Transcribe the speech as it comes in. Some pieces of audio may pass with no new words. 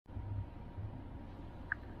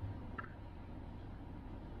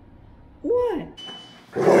What?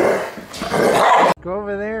 Go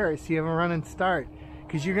over there, see if I'm running start.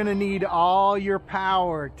 Because you're going to need all your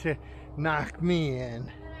power to knock me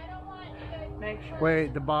in. Make sure.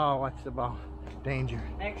 Wait, the ball. Watch the ball. Danger.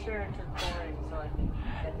 Make sure it's recording so I can.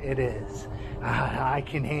 It is. I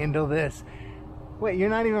can handle this. Wait, you're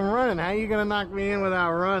not even running. How are you going to knock me in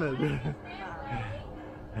without running?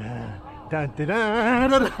 Dun, dun, dun,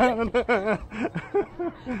 dun, dun, dun.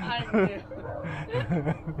 I do.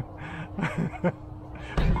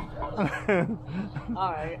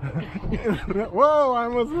 Alright. Whoa, I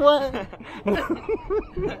was wet.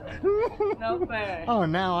 No fair. Oh,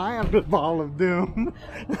 now I have the ball of doom.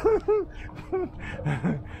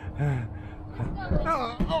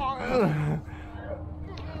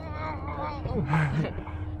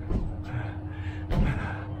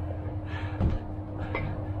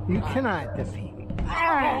 You cannot defeat me.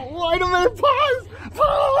 Oh, wait a minute, pause!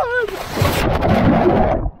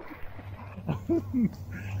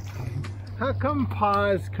 How come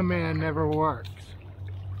pause command never works?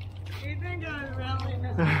 Do you think I was really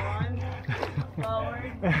just one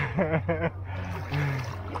forward?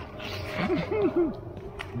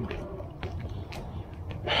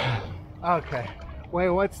 Okay. Wait,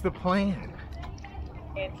 what's the plan?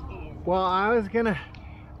 It's easy. Well,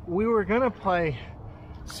 we were gonna play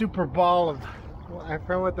Super Ball of, I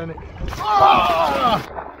forgot what the name.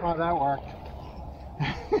 Oh, that worked.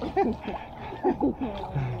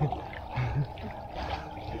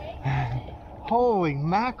 Holy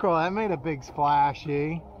mackerel, that made a big splash,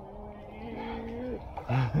 eh?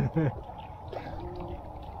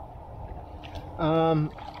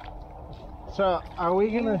 So are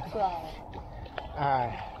we gonna?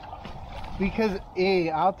 Alright. Because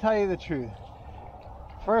I'll tell you the truth.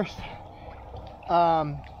 First,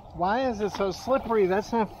 why is it so slippery?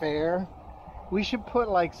 That's not fair. We should put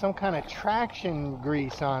like some kind of traction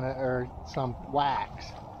grease on it or some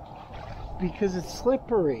wax. Because it's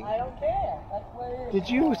slippery. I don't care. That's what it is. Did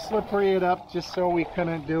you slippery it up just so we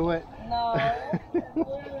couldn't do it? No. It's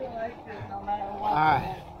literally like this no matter what.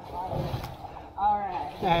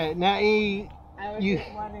 Alright, now E, I was you...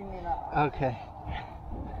 just letting it up. Okay.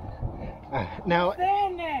 Now,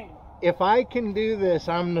 Standing! if I can do this,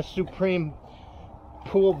 I'm the supreme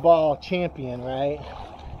pool ball champion, right?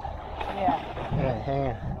 Yeah. Alright, hang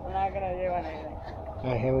on. We're not gonna do anything.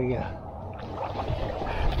 Alright, here we go.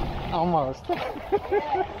 Almost.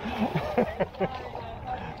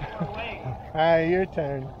 Alright, your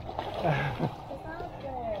turn.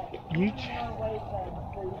 You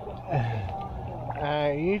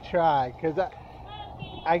try, because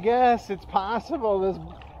I guess it's possible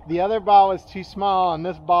the other ball is too small and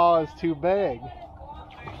this ball is too big.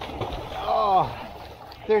 Oh,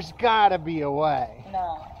 there's gotta be a way.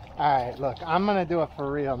 No. Alright, look, I'm gonna do it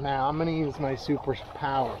for real now. I'm gonna use my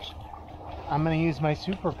superpowers.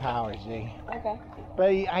 Z. Okay.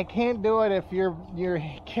 But I can't do it if you're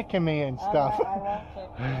kicking me and stuff. I won't kick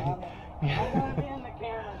you. I'm gonna be in the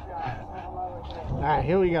camera shot. Alright,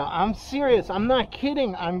 here we go. I'm serious. I'm not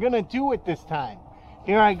kidding. I'm gonna do it this time.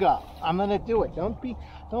 Here I go. I'm gonna do it. Don't be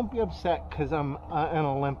upset because I'm an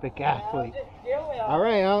Olympic athlete.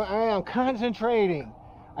 Alright, I'm concentrating.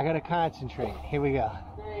 I gotta concentrate. Here we go.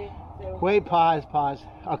 3, 2. Wait, pause.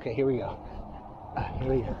 Okay, here we go.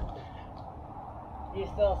 You're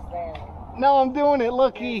still standing. No, I'm doing it,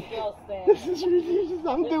 looky. You're still standing. This is ridiculous.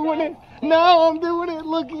 I'm doing it. No, I'm doing it,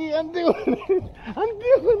 looky. I'm doing it. I'm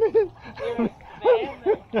doing it. You're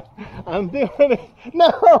standing. I'm doing it. No.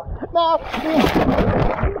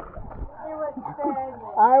 You were standing.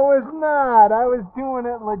 I was not. I was doing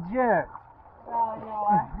it legit. Oh,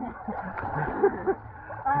 no.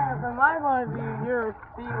 From my point of view, your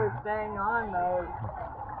feet were staying on those.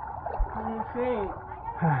 You see.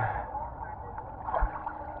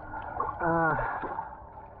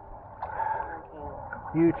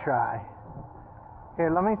 You try.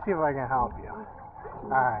 Here, let me see if I can help you.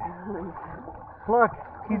 Alright. Look,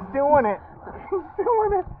 he's doing it. He's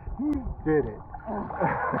doing it. He did it.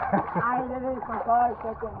 I did it for 5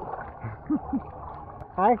 seconds.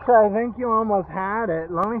 Actually, I think you almost had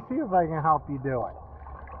it. Let me see if I can help you do it.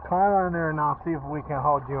 Climb on there and I'll see if we can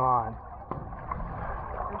hold you on.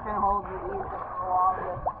 We can hold you even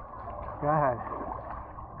longer. Go ahead.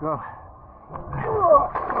 Go.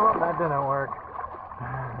 Oh, that didn't work.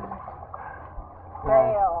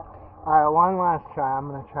 Fail. Alright, one last try. I'm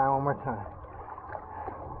going to try one more time.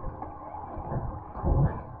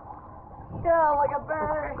 Yeah, like a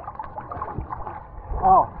bird.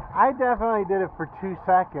 Oh, I definitely did it for 2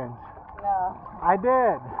 seconds. No. I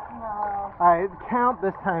did. No. Alright, count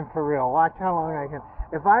this time for real. Watch how long I can.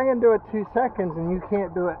 If I can do it 2 seconds and you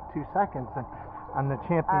can't do it 2 seconds, then I'm the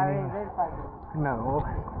champion. I already did fight you. No.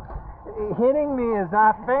 Hitting me is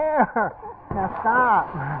not fair. Now stop.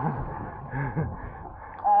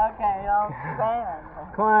 Okay, don't stand.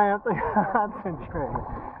 Come on, I have to concentrate.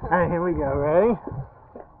 Alright, here we go. Ready?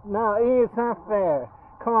 No, E, it's not fair.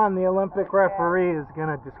 Come on, the Olympic referee is going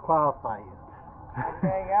to disqualify you.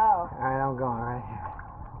 There you go. Alright, I'm going right here.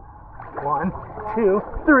 1, 2,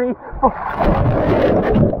 3, 4. You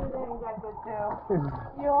didn't get the 2.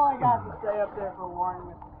 You only got to stay up there for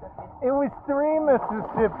 1 Mississippi. It was 3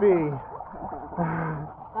 Mississippi.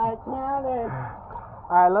 I counted.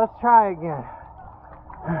 Alright, let's try again.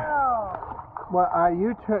 No. Well,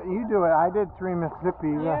 you do it. I did 3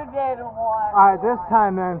 Mississippi. You did 1. Alright, this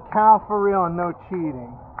time then, count for real and no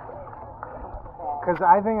cheating. Because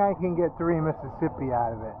I think I can get 3 Mississippi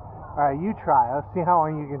out of it. Alright, you try. Let's see how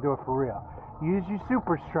long you can do it for real. Use your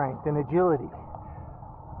super strength and agility.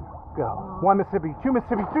 Go. 1 Mississippi, 2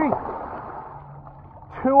 Mississippi, 3.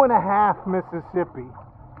 2.5 Mississippi.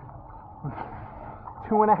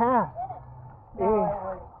 2.5. No,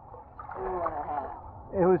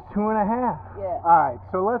 It was 2.5. Yeah. Alright,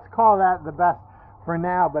 so let's call that the best for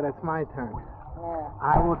now, but it's my turn. Yeah.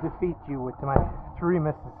 I will defeat you with my 3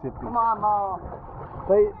 Mississippi. Come on, Mom.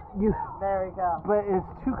 But you. There we go. But it's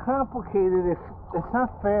too complicated. If it's not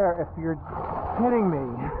fair if you're hitting me.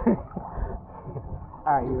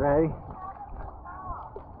 Alright, you ready?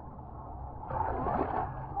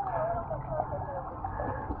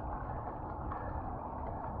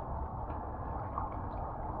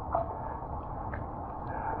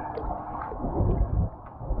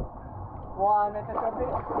 One Mississippi, 2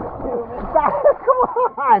 Mississippi. Come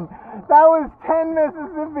on! That was 10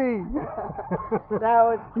 Mississippi! That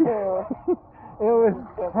was 2. It was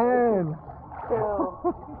 10. 2.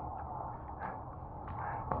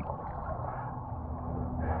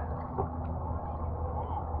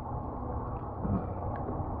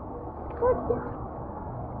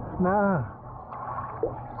 Nah.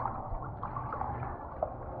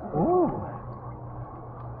 Ooh.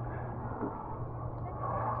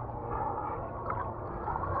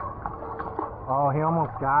 Oh, he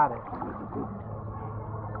almost got it.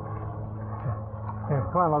 Here,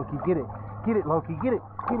 come on, Loki, get it. Get it, Loki, get it.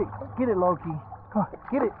 Get it. Get it, Loki. Come on,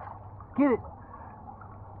 get it. Get it.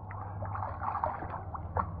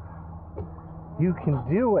 You can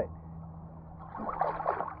do it.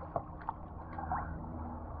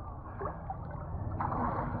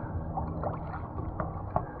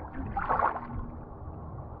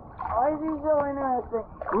 Why is he so interesting?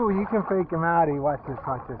 Ooh, you can fake him out. Watch this,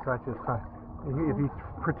 watch this, watch this. If you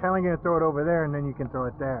pretend you're going to throw it over there, and then you can throw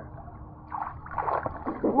it there.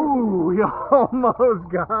 Ooh, you almost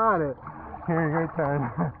got it. Here, your turn.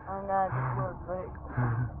 I'm gonna just do it fake.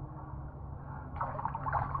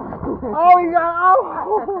 Oh, you got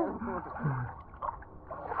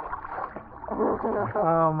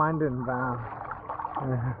Oh, mine didn't bounce.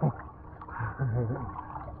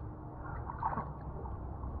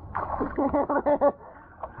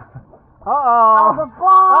 Oh, the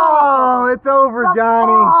ball! Oh, it's over, The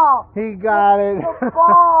Johnny. ball! He got it. The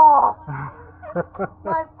ball!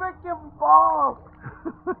 My freaking ball!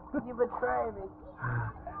 You betray me.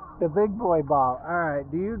 The big boy ball. Alright,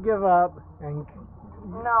 do you give up? And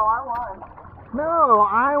No, I won. no,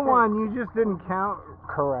 I won. You just didn't count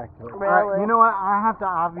correctly. Really? Alright, you know what? I have to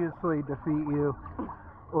obviously defeat you.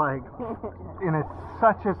 Like, in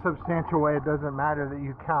such a substantial way, it doesn't matter that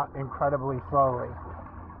you count incredibly slowly.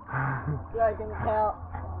 So I can count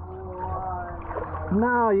 1.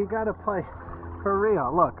 No, you gotta play for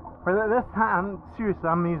real. Look, for this time, seriously,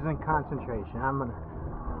 I'm using concentration.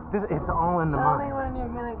 It's all in the Tell me mind. when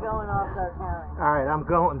you're gonna go and I'll start counting. Alright, I'm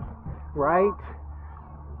going right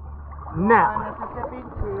now. 1 Mississippi,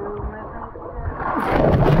 2 Mississippi.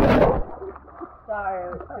 Sorry, it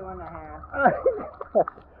was 2.5.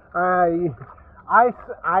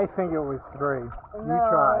 I think it was 3. You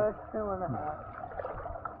try. No, it was 2.5.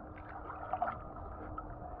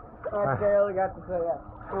 I barely got to say that.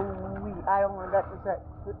 I only got to say.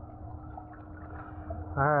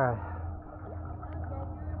 Alright.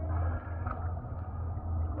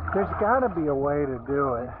 There's gotta be a way to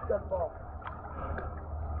do it. Simple.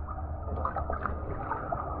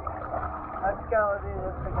 Let's go do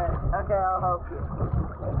this again. Okay, I'll help you.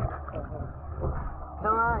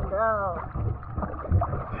 Come on, go.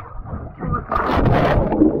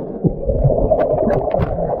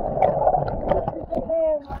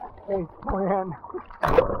 Hey, plan.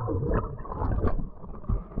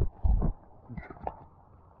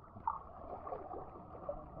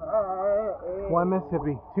 1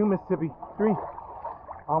 Mississippi, 2 Mississippi, 3.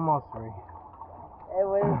 Almost 3. It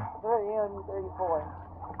was 334.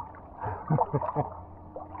 Hey,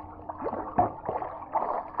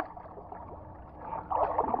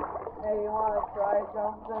 you want to try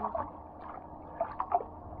something?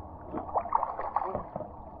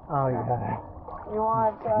 Oh yeah. You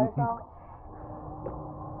want to try something?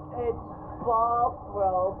 It's ball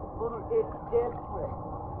throw, but it's different.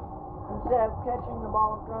 Instead of catching the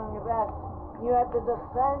ball and throwing it back, you have to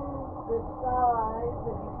defend the side so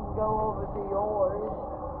you can go over to yours.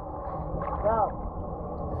 Go.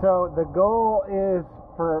 So the goal is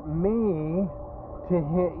for me to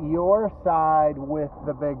hit your side with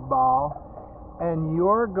the big ball, and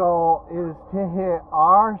your goal is to hit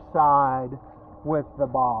our side with the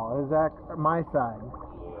ball. Is that my side?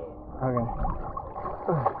 Yeah. Okay.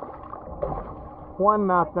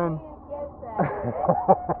 1-0.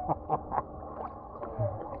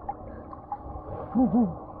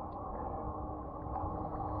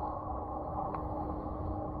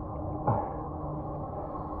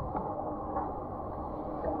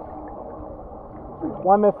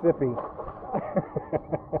 One Mississippi.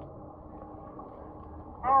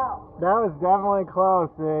 Ow. That was definitely close,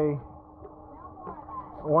 eh?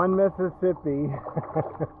 1 Mississippi.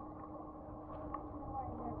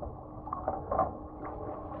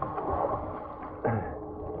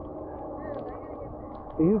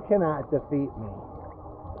 You cannot defeat me.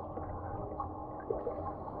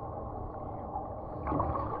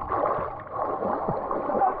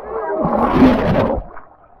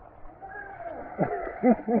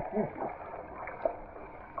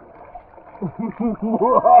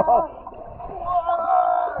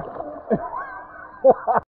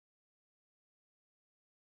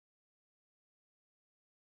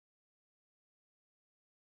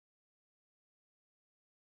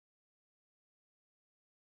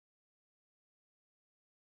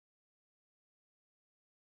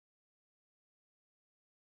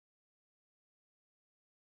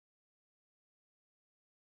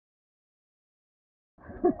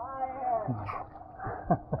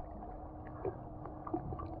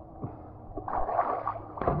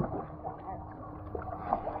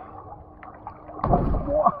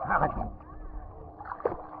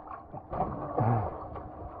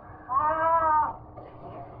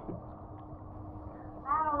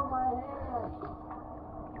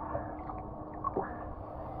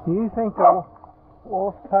 Do you think the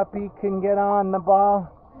wolf puppy can get on the ball?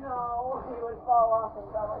 No, he would fall off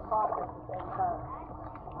and double pop at the same time.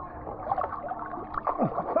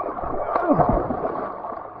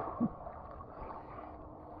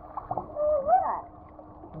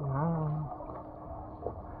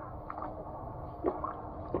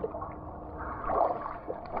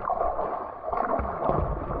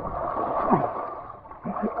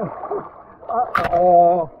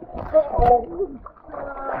 Uh-oh.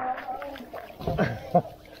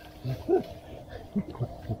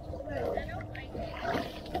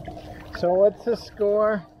 So what's the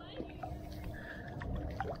score?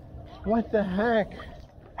 What the heck?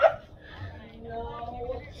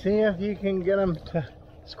 See if you can get him to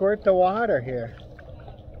squirt the water here.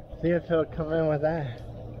 See if he'll come in with that.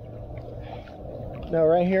 No,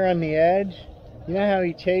 right here on the edge. You know how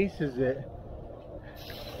he chases it.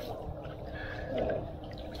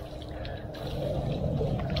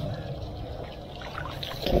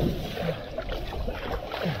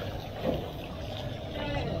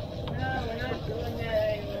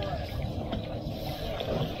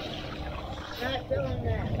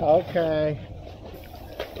 Okay.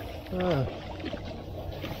 Huh.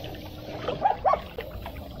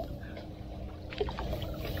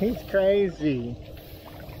 He's crazy.